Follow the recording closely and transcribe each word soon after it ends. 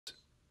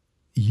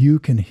you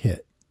can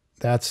hit.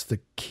 That's the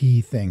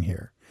key thing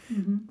here.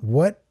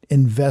 What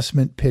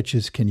investment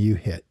pitches can you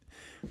hit?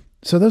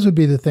 So those would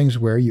be the things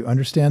where you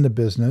understand the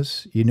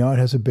business, you know it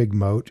has a big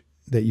moat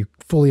that you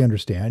fully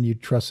understand, you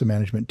trust the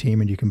management team,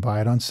 and you can buy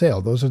it on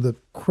sale. Those are the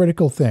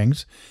critical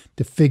things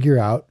to figure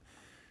out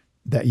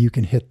that you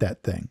can hit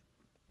that thing.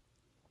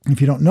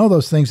 If you don't know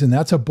those things, then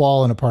that's a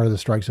ball in a part of the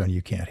strike zone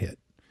you can't hit.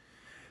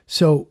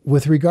 So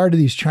with regard to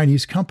these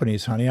Chinese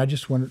companies, honey, I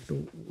just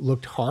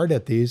looked hard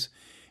at these,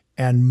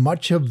 and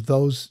much of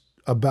those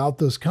about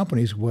those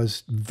companies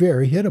was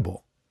very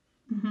hittable.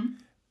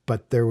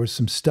 But there was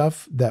some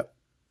stuff that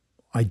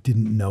I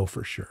didn't know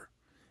for sure.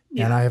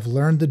 Yeah. And I have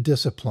learned the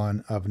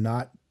discipline of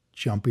not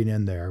jumping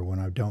in there when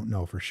I don't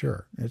know for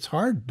sure. It's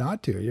hard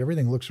not to.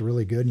 Everything looks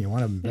really good and you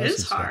want to invest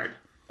in stuff. It is hard.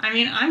 I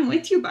mean, I'm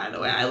with you, by the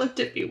way. I looked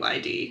at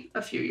BYD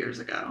a few years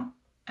ago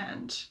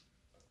and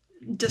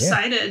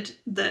decided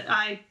that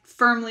I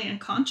firmly and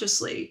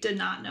consciously did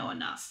not know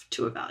enough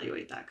to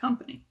evaluate that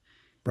company.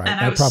 Right. And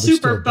I was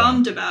super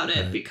bummed about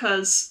it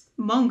because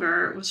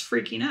Munger was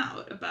freaking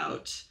out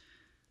about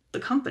the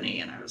company.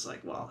 And I was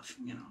like, well,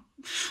 you know,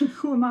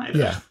 who am I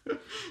to,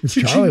 if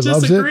Charlie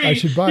loves it, I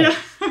should buy it.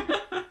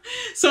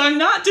 So I'm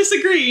not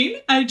disagreeing.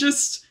 I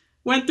just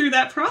went through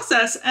that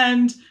process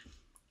and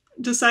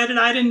decided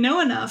I didn't know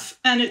enough.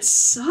 And it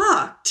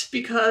sucked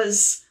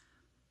because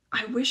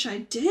I wish I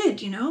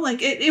did, you know,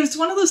 like it was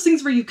one of those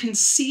things where you can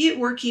see it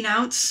working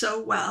out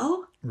so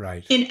well.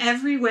 Right. In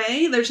every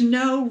way. There's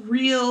no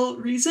real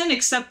reason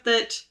except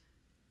that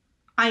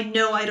I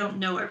know I don't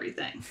know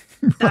everything.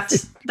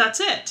 That's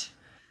it.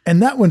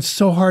 And that one's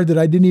so hard that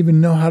I didn't even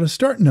know how to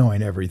start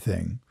knowing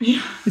everything.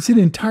 Yeah. It's an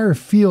entire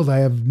field I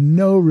have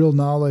no real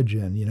knowledge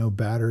in, you know,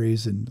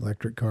 batteries and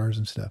electric cars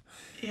and stuff.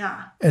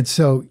 Yeah. And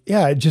so,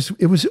 yeah,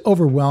 it was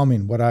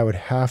overwhelming what I would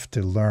have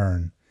to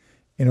learn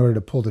in order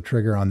to pull the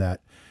trigger on that.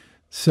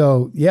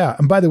 So, yeah.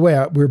 And by the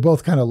way, we were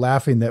both kind of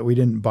laughing that we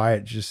didn't buy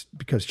it just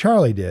because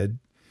Charlie did.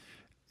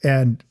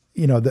 And,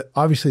 you know,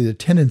 obviously the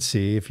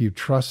tendency, if you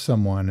trust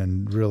someone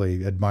and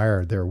really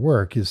admire their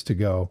work, is to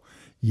go,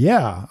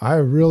 yeah,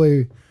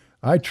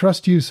 I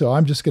trust you, so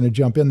I'm just going to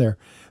jump in there.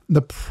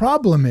 The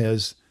problem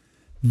is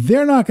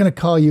they're not going to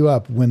call you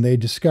up when they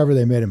discover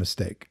they made a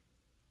mistake.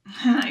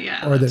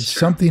 Or that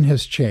something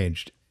has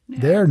changed. Yeah,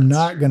 they're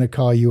not going to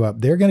call you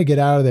up. They're going to get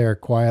out of there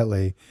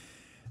quietly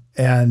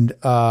and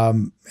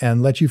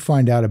let you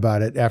find out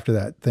about it after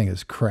that thing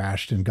has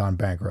crashed and gone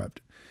bankrupt.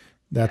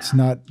 That's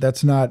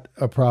not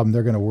a problem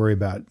they're going to worry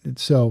about.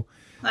 So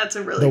that's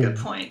a really good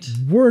point.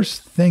 The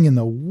worst thing in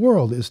the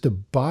world is to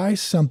buy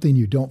something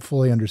you don't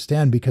fully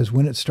understand, because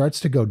when it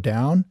starts to go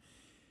down,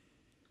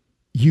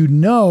 you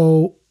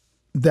know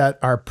that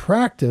our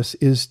practice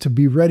is to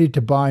be ready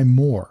to buy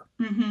more.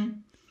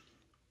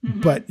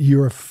 But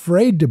you're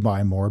afraid to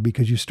buy more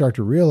because you start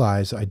to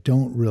realize, I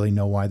don't really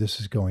know why this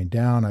is going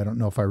down. I don't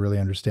know if I really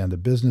understand the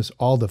business.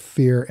 All the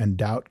fear and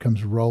doubt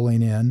comes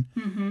rolling in.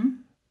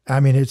 I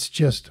mean, it's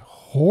just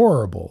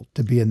horrible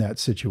to be in that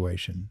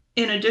situation.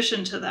 In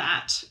addition to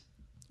that,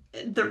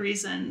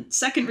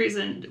 second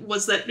reason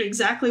was that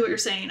exactly what you're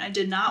saying. I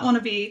did not want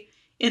to be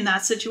in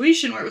that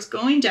situation where it was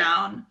going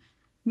down.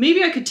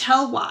 Maybe I could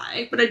tell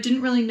why, but I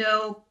didn't really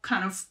know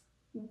kind of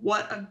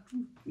what a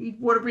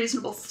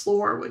reasonable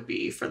floor would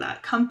be for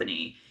that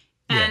company.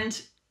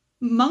 And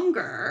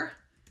Munger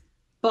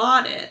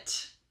bought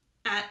it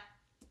at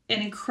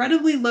an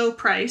incredibly low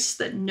price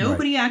that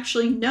nobody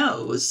actually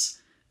knows,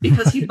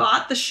 because he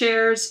bought the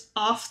shares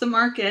off the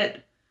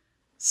market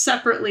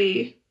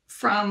separately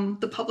from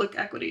the public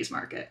equities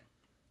market.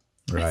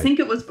 Right. I think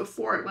it was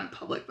before it went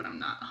public, but I'm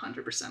not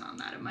 100% on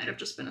that. It might have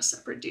just been a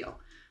separate deal.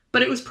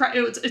 But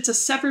it's a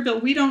separate bill.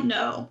 We don't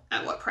know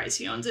at what price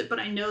he owns it, but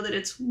I know that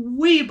it's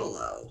way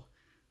below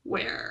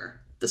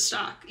where the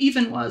stock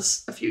even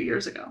was a few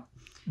years ago.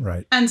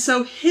 Right. And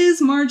so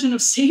his margin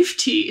of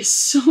safety is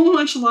so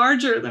much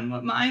larger than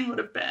what mine would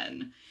have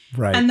been.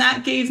 Right. And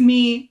that gave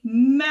me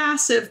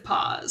massive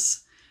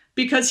pause,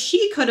 because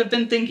he could have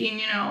been thinking,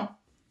 you know,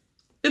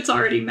 it's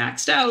already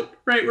maxed out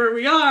right where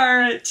we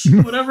are at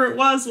whatever it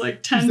was,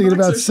 like 10 bucks. Thinking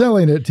about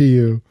selling it to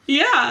you.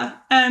 Yeah.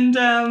 And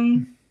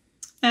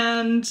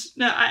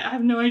I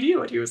have no idea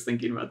what he was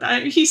thinking about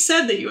that. He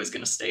said that he was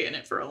going to stay in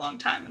it for a long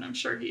time, and I'm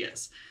sure he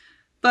is.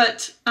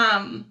 But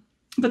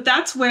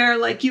that's where,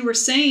 like you were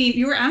saying,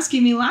 you were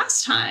asking me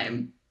last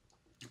time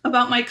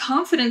about my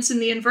confidence in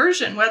the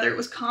inversion, whether it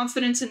was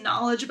confidence and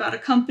knowledge about a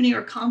company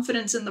or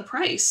confidence in the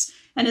price.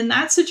 And in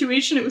that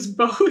situation, it was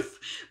both.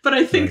 But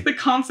I think the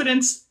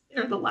confidence,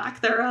 or the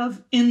lack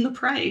thereof, in the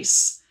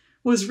price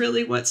was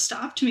really what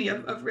stopped me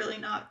of really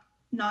not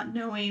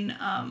knowing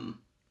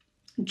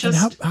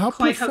just and how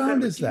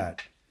profound is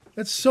that?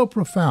 That's so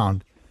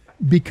profound,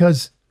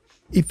 because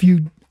if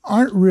you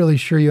aren't really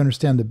sure you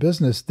understand the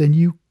business, then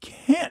you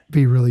can't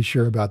be really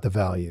sure about the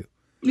value.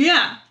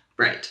 Yeah,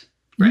 right.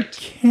 You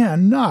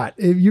cannot.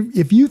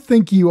 If you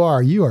think you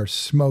are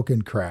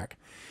smoking crack.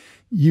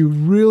 You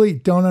really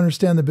don't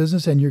understand the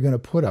business and you're going to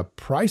put a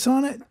price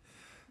on it?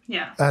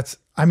 Yeah.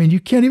 You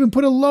can't even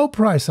put a low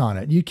price on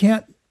it. You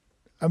can't.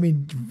 I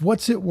mean,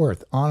 what's it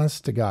worth?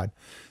 Honest to God.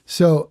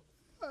 So,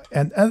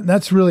 and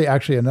that's really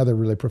actually another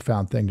really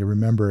profound thing to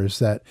remember is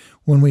that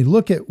when we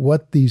look at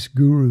what these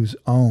gurus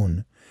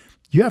own,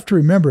 you have to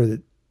remember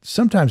that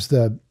sometimes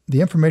the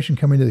information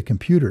coming to the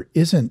computer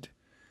isn't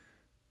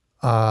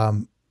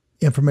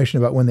information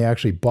about when they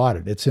actually bought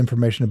it. It's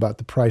information about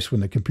the price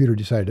when the computer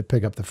decided to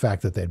pick up the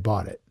fact that they'd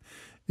bought it.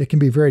 It can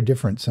be very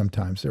different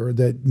sometimes, or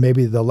that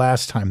maybe the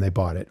last time they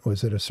bought it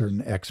was at a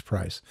certain X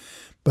price,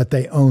 but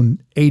they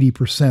own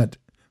 80%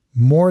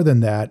 more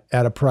than that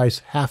at a price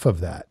half of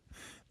that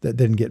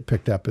didn't get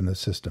picked up in the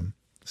system.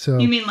 So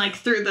you mean like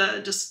through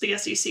just the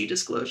SEC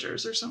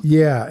disclosures or something?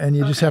 Yeah, and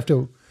you just have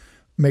to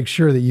make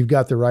sure that you've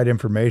got the right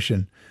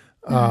information.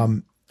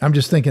 I'm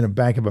just thinking of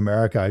Bank of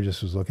America. I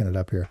just was looking it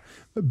up here.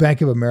 But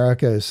Bank of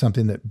America is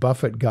something that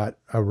Buffett got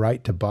a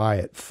right to buy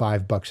at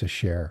 $5 a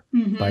share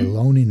by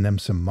loaning them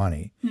some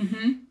money.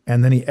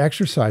 And then he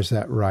exercised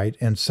that right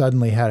and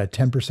suddenly had a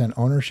 10%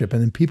 ownership.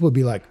 And then people would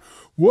be like,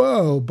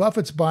 whoa,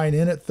 Buffett's buying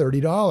in at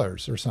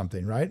 $30 or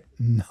something, right?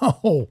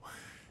 No,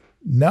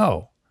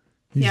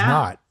 he's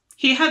not.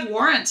 He had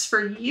warrants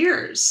for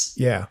years.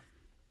 Yeah,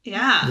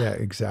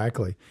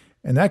 exactly.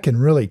 And that can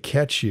really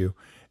catch you.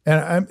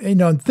 And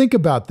and think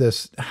about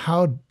this,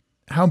 how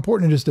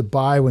important it is to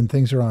buy when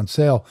things are on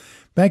sale.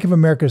 Bank of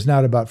America is now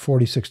at about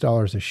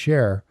 $46 a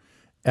share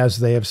as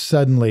they have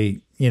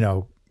suddenly,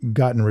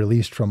 gotten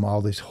released from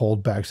all these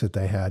holdbacks that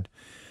they had.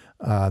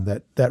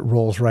 That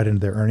rolls right into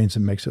their earnings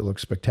and makes it look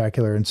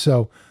spectacular. And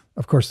so,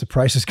 of course, the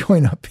price is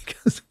going up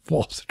because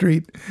Wall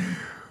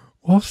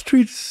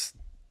Street's,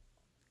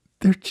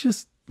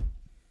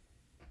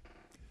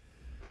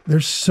 they're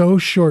so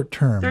short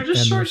term. They're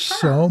just They're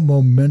so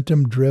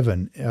momentum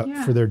driven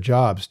for their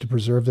jobs, to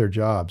preserve their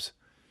jobs.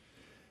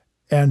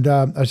 And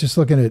I was just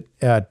looking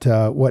at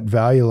what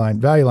Value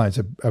Line's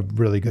a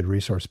really good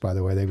resource, by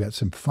the way. They've got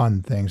some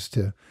fun things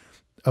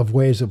of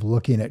ways of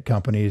looking at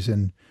companies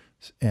and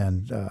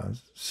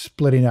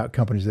splitting out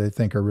companies they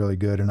think are really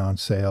good and on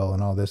sale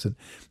and all this. And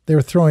they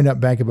were throwing up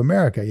Bank of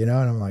America, and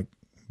I'm like,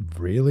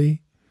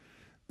 really?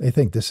 They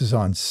think this is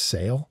on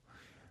sale?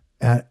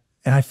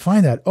 And I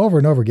find that over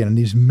and over again in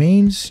these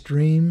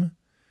mainstream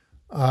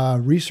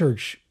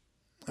research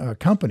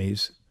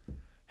companies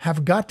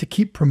have got to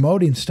keep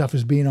promoting stuff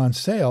as being on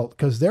sale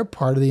because they're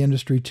part of the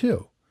industry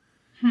too,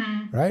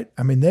 right?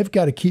 I mean, they've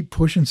got to keep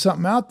pushing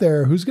something out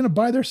there. Who's going to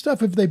buy their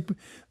stuff if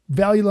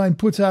Value Line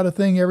puts out a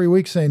thing every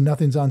week saying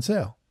nothing's on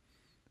sale?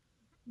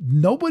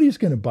 Nobody's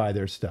going to buy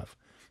their stuff.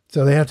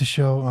 So they have to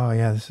show, oh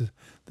yeah,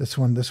 this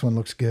one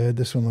looks good.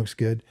 This one looks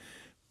good.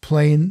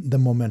 Playing the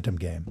momentum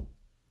game,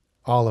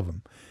 all of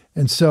them.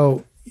 And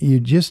so you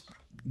just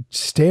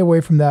stay away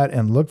from that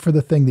and look for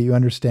the thing that you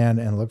understand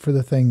and look for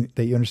the thing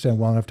that you understand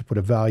well enough to put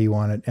a value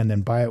on it and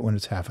then buy it when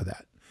it's half of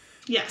that.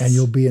 Yes. And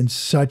you'll be in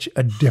such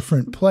a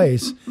different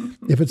place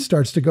if it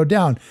starts to go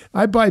down.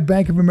 I buy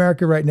Bank of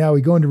America right now.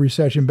 We go into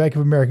recession. Bank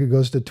of America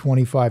goes to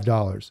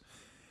 $25.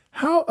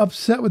 How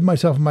upset with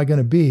myself am I going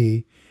to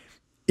be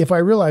if I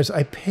realize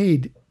I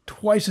paid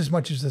twice as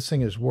much as this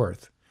thing is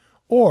worth?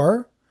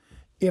 Or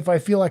if I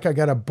feel like I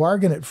got a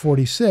bargain at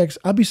 46,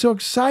 I'll be so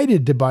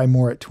excited to buy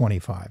more at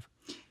 25.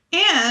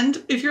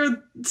 And if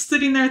you're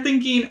sitting there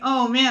thinking,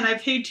 oh man, I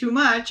paid too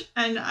much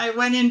and I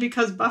went in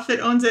because Buffett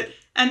owns it,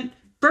 and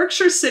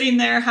Berkshire's sitting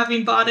there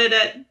having bought it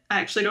at,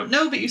 I actually don't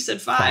know, but you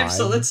said five.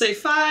 So let's say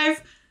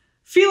 5,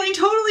 feeling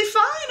totally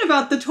fine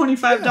about the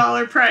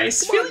 $25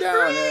 price. Feeling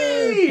great.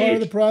 Hey, part of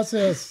the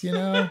process,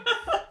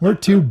 We're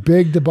too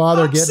big to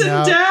bother getting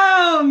out. Ups and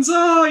downs.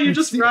 Oh, you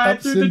just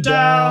ride through the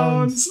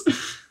downs.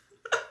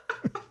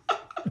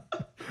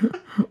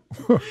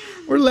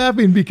 We're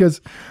laughing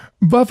because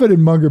Buffett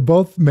and Munger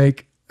both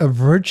make a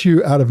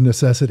virtue out of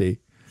necessity.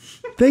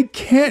 They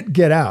can't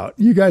get out.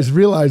 You guys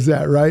realize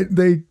that, right?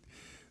 They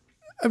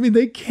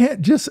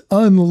can't just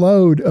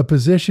unload a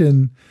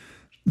position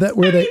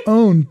where they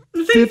own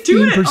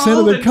 15%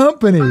 of the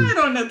company. I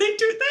don't know. They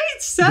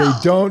sell. They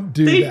don't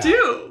do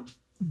that.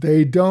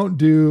 They don't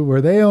do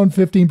where they own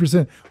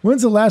 15%.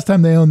 When's the last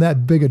time they owned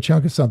that big a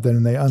chunk of something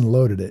and they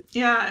unloaded it?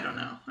 Yeah, I don't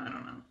know.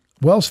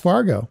 Wells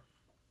Fargo.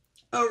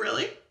 Oh,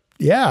 really?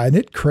 Yeah, and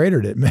it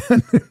cratered it,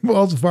 man.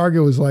 Wells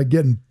Fargo was like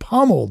getting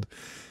pummeled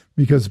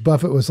because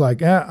Buffett was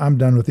like, I'm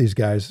done with these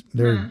guys.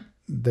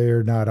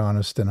 They're not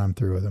honest and I'm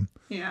through with them.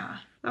 Yeah,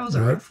 that was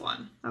a rough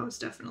one. That was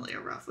definitely a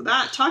rough one.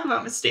 Talk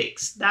about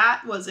mistakes.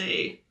 That was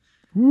a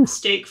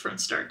mistake from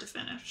start to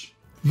finish.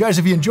 You guys,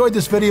 if you enjoyed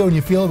this video and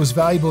you feel it was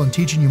valuable in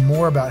teaching you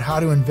more about how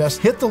to invest,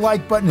 hit the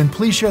like button and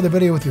please share the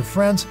video with your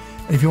friends.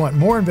 And if you want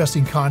more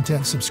investing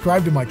content,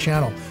 subscribe to my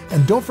channel.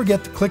 And don't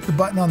forget to click the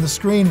button on the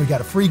screen. We got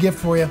a free gift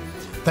for you.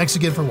 Thanks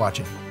again for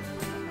watching.